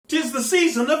the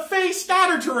season of Phase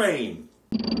Scatter Terrain!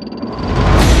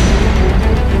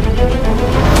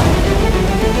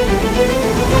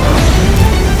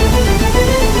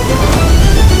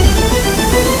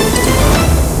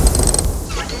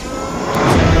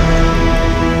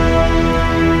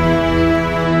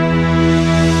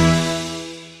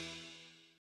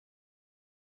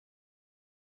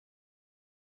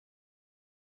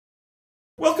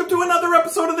 Welcome to another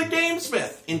episode of The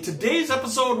GameSmith. In today's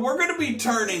episode, we're going to be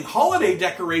turning holiday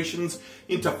decorations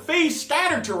into Phase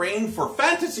Scatter Terrain for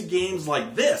fantasy games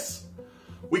like this.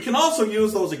 We can also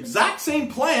use those exact same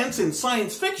plants in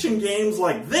science fiction games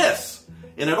like this.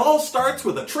 And it all starts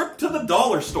with a trip to the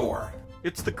dollar store.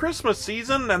 It's the Christmas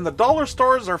season, and the dollar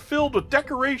stores are filled with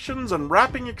decorations and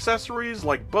wrapping accessories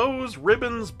like bows,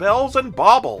 ribbons, bells, and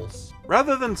baubles.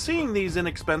 Rather than seeing these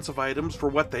inexpensive items for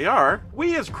what they are,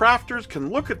 we as crafters can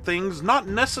look at things not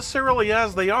necessarily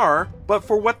as they are, but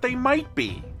for what they might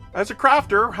be. As a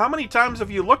crafter, how many times have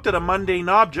you looked at a mundane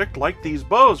object like these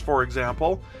bows, for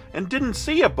example, and didn't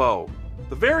see a bow?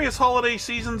 The various holiday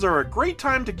seasons are a great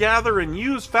time to gather and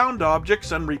use found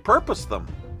objects and repurpose them.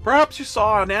 Perhaps you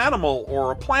saw an animal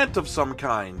or a plant of some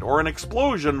kind, or an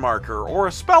explosion marker, or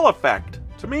a spell effect.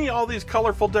 To me, all these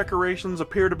colorful decorations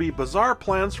appear to be bizarre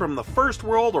plants from the First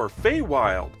World or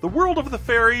Feywild, the world of the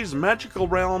fairies, magical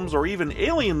realms, or even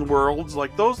alien worlds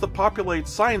like those that populate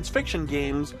science fiction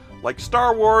games like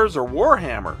Star Wars or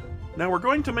Warhammer. Now we're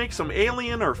going to make some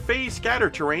alien or Fey scatter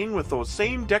terrain with those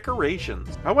same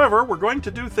decorations. However, we're going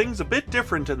to do things a bit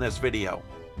different in this video.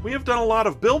 We have done a lot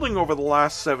of building over the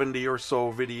last 70 or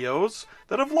so videos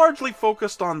that have largely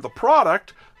focused on the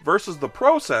product versus the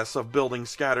process of building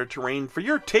scatter terrain for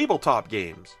your tabletop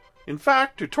games. In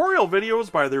fact, tutorial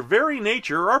videos by their very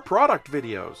nature are product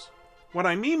videos. What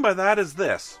I mean by that is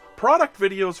this. Product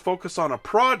videos focus on a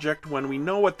project when we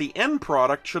know what the end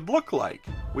product should look like.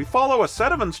 We follow a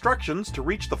set of instructions to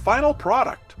reach the final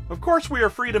product. Of course, we are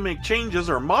free to make changes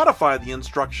or modify the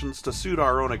instructions to suit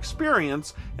our own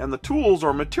experience and the tools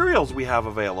or materials we have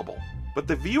available. But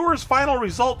the viewer's final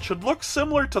result should look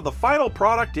similar to the final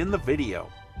product in the video.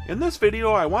 In this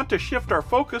video, I want to shift our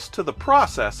focus to the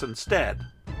process instead.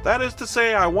 That is to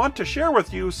say, I want to share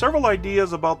with you several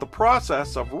ideas about the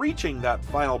process of reaching that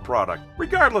final product,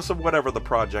 regardless of whatever the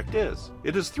project is.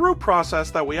 It is through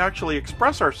process that we actually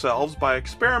express ourselves by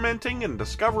experimenting and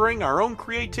discovering our own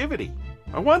creativity.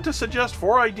 I want to suggest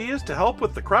 4 ideas to help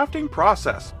with the crafting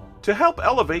process, to help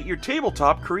elevate your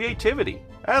tabletop creativity.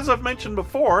 As I've mentioned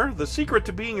before, the secret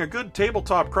to being a good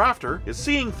tabletop crafter is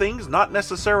seeing things not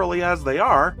necessarily as they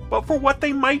are, but for what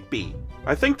they might be.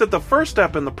 I think that the first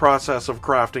step in the process of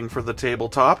crafting for the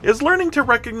tabletop is learning to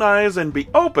recognize and be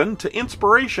open to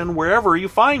inspiration wherever you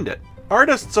find it.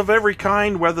 Artists of every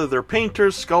kind, whether they're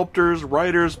painters, sculptors,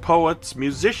 writers, poets,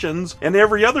 musicians, and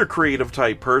every other creative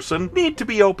type person, need to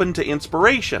be open to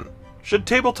inspiration. Should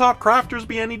tabletop crafters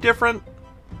be any different?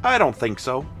 I don't think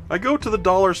so. I go to the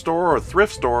dollar store or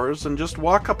thrift stores and just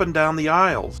walk up and down the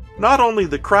aisles. Not only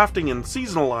the crafting and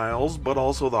seasonal aisles, but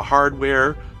also the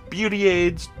hardware, beauty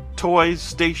aids, toys,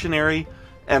 stationery,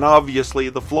 and obviously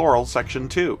the floral section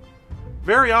too.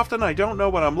 Very often I don't know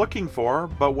what I'm looking for,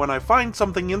 but when I find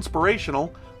something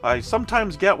inspirational, I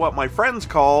sometimes get what my friends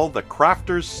call the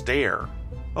crafter's stare.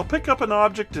 I'll pick up an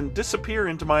object and disappear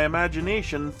into my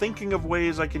imagination, thinking of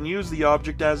ways I can use the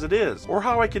object as it is, or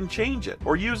how I can change it,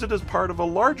 or use it as part of a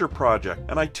larger project,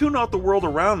 and I tune out the world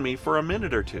around me for a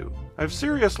minute or two. I've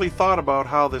seriously thought about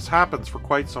how this happens for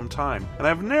quite some time, and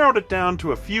I've narrowed it down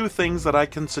to a few things that I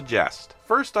can suggest.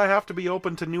 First, I have to be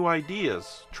open to new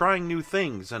ideas, trying new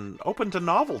things, and open to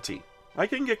novelty. I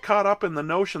can get caught up in the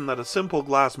notion that a simple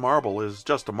glass marble is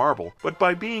just a marble, but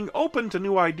by being open to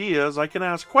new ideas, I can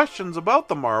ask questions about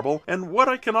the marble and what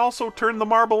I can also turn the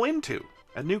marble into.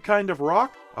 A new kind of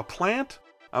rock? A plant?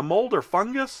 A mold or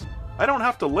fungus? I don't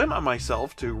have to limit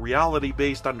myself to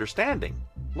reality-based understanding,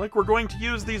 like we're going to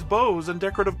use these bows and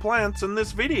decorative plants in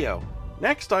this video.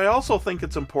 Next, I also think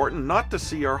it's important not to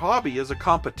see our hobby as a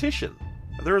competition.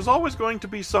 There is always going to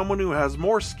be someone who has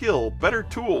more skill, better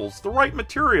tools, the right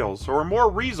materials, or more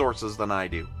resources than I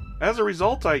do. As a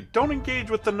result, I don't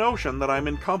engage with the notion that I'm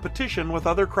in competition with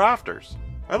other crafters.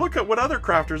 I look at what other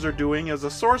crafters are doing as a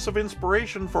source of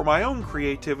inspiration for my own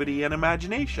creativity and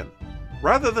imagination.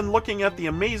 Rather than looking at the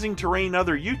amazing terrain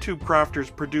other YouTube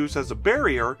crafters produce as a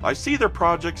barrier, I see their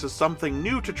projects as something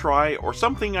new to try or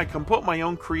something I can put my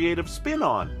own creative spin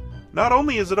on. Not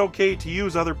only is it okay to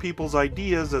use other people's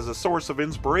ideas as a source of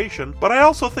inspiration, but I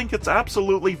also think it's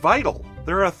absolutely vital.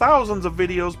 There are thousands of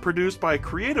videos produced by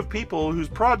creative people whose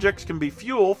projects can be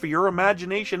fuel for your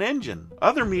imagination engine.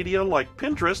 Other media like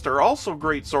Pinterest are also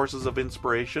great sources of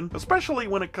inspiration, especially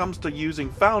when it comes to using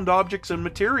found objects and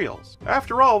materials.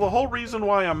 After all, the whole reason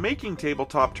why I'm making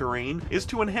tabletop terrain is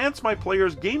to enhance my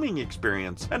players' gaming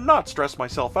experience and not stress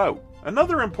myself out.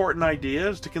 Another important idea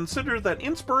is to consider that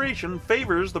inspiration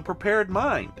favors the prepared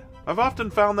mind. I've often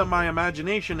found that my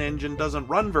imagination engine doesn't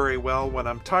run very well when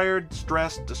I'm tired,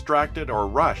 stressed, distracted, or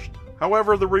rushed.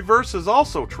 However, the reverse is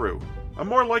also true. I'm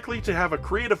more likely to have a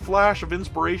creative flash of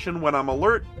inspiration when I'm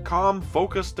alert, calm,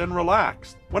 focused, and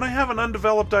relaxed. When I have an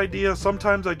undeveloped idea,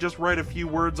 sometimes I just write a few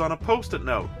words on a post-it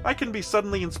note. I can be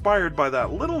suddenly inspired by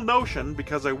that little notion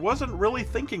because I wasn't really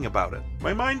thinking about it.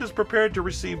 My mind is prepared to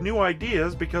receive new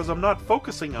ideas because I'm not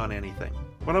focusing on anything.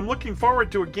 When I'm looking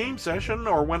forward to a game session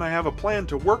or when I have a plan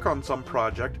to work on some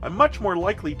project, I'm much more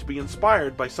likely to be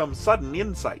inspired by some sudden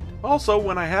insight. Also,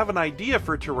 when I have an idea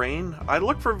for terrain, I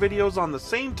look for videos on the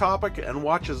same topic and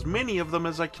watch as many of them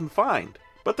as I can find.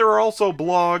 But there are also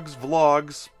blogs,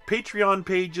 vlogs, Patreon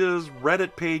pages,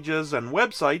 Reddit pages, and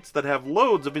websites that have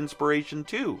loads of inspiration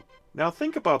too. Now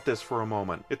think about this for a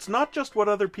moment. It's not just what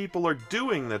other people are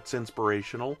doing that's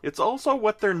inspirational, it's also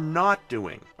what they're not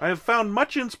doing. I have found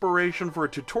much inspiration for a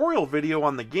tutorial video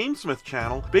on the GameSmith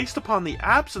channel based upon the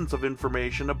absence of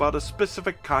information about a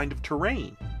specific kind of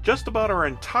terrain. Just about our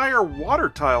entire water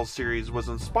tile series was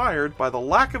inspired by the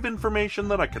lack of information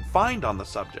that I could find on the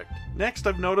subject. Next,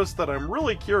 I've noticed that I'm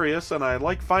really curious and I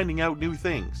like finding out new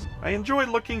things. I enjoy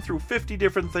looking through 50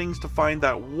 different things to find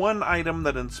that one item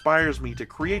that inspires me to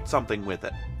create something with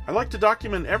it. I like to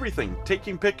document everything,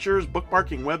 taking pictures,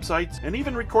 bookmarking websites, and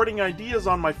even recording ideas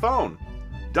on my phone.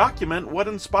 Document what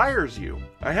inspires you.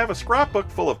 I have a scrapbook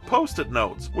full of post-it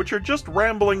notes, which are just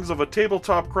ramblings of a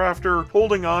tabletop crafter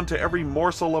holding on to every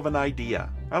morsel of an idea.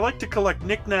 I like to collect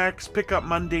knickknacks, pick up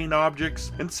mundane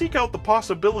objects, and seek out the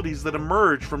possibilities that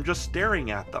emerge from just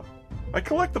staring at them. I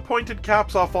collect the pointed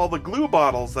caps off all the glue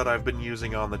bottles that I've been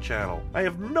using on the channel. I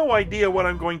have no idea what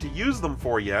I'm going to use them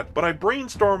for yet, but I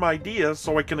brainstorm ideas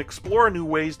so I can explore new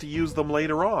ways to use them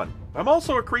later on. I'm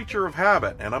also a creature of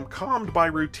habit, and I'm calmed by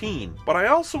routine, but I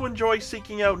also enjoy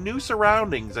seeking out new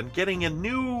surroundings and getting a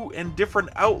new and different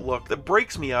outlook that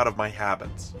breaks me out of my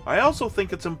habits. I also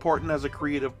think it's important as a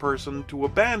creative person to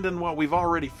abandon what we've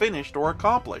already finished or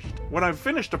accomplished. When I've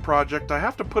finished a project, I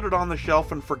have to put it on the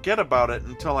shelf and forget about it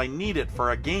until I need it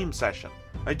for a game session.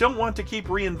 I don't want to keep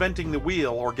reinventing the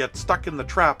wheel or get stuck in the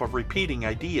trap of repeating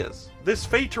ideas. This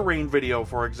Fey Terrain video,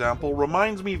 for example,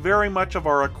 reminds me very much of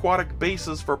our Aquatic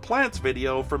Bases for Plants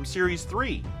video from Series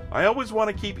 3. I always want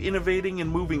to keep innovating and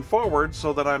moving forward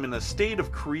so that I'm in a state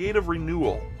of creative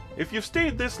renewal. If you've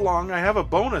stayed this long, I have a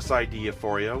bonus idea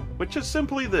for you, which is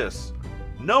simply this.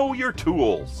 Know your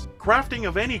tools. Crafting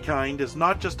of any kind is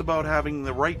not just about having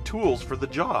the right tools for the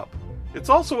job. It's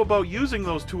also about using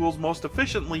those tools most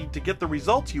efficiently to get the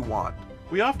results you want.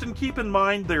 We often keep in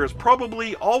mind there is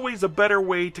probably always a better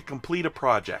way to complete a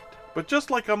project. But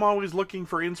just like I'm always looking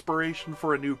for inspiration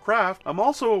for a new craft, I'm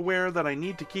also aware that I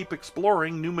need to keep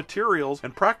exploring new materials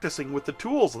and practicing with the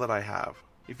tools that I have.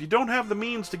 If you don't have the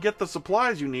means to get the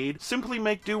supplies you need, simply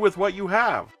make do with what you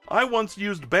have. I once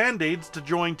used band-aids to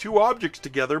join two objects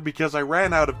together because I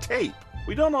ran out of tape.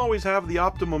 We don't always have the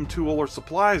optimum tool or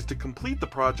supplies to complete the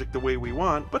project the way we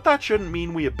want, but that shouldn't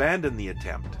mean we abandon the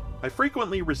attempt. I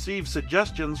frequently receive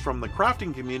suggestions from the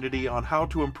crafting community on how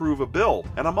to improve a build,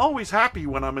 and I'm always happy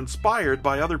when I'm inspired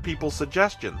by other people's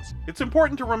suggestions. It's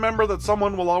important to remember that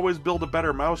someone will always build a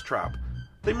better mousetrap.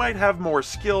 They might have more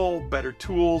skill, better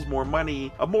tools, more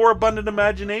money, a more abundant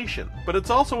imagination. But it's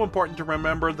also important to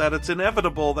remember that it's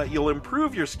inevitable that you'll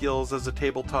improve your skills as a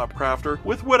tabletop crafter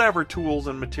with whatever tools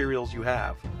and materials you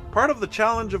have. Part of the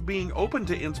challenge of being open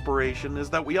to inspiration is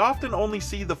that we often only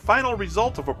see the final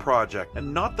result of a project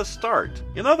and not the start.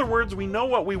 In other words, we know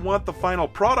what we want the final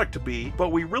product to be,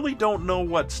 but we really don't know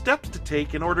what steps to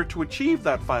take in order to achieve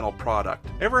that final product.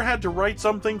 Ever had to write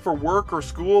something for work or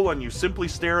school and you simply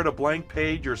stare at a blank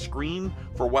page or screen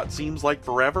for what seems like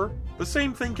forever? The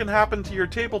same thing can happen to your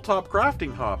tabletop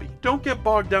crafting hobby. Don't get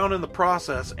bogged down in the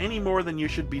process any more than you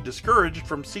should be discouraged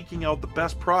from seeking out the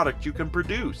best product you can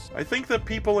produce. I think that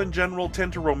people in general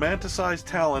tend to romanticize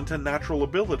talent and natural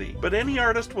ability, but any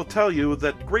artist will tell you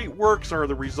that great works are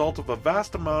the result of a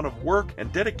vast amount of work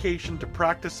and dedication to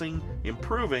practicing,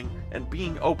 improving, and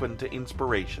being open to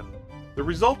inspiration. The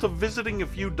result of visiting a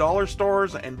few dollar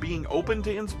stores and being open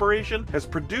to inspiration has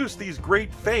produced these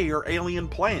great fey or alien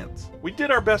plants. We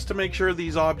did our best to make sure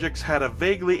these objects had a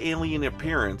vaguely alien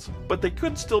appearance, but they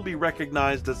could still be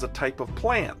recognized as a type of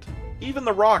plant. Even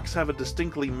the rocks have a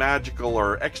distinctly magical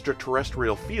or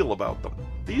extraterrestrial feel about them.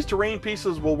 These terrain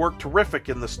pieces will work terrific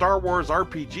in the Star Wars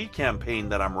RPG campaign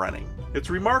that I'm running. It's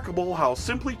remarkable how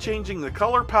simply changing the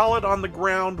color palette on the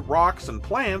ground, rocks, and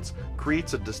plants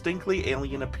creates a distinctly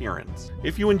alien appearance.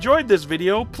 If you enjoyed this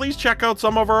video, please check out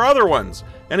some of our other ones.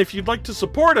 And if you'd like to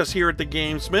support us here at The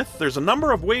GameSmith, there's a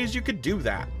number of ways you could do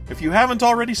that. If you haven't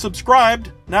already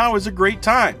subscribed, now is a great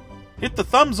time. Hit the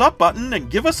thumbs up button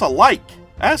and give us a like.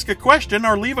 Ask a question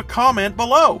or leave a comment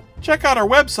below. Check out our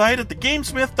website at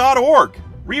thegamesmith.org.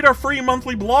 Read our free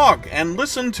monthly blog and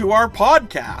listen to our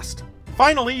podcast.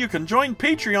 Finally, you can join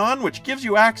Patreon, which gives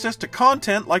you access to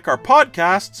content like our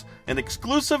podcasts and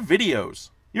exclusive videos.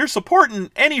 Your support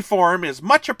in any form is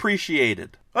much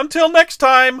appreciated. Until next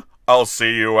time, I'll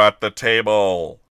see you at the table.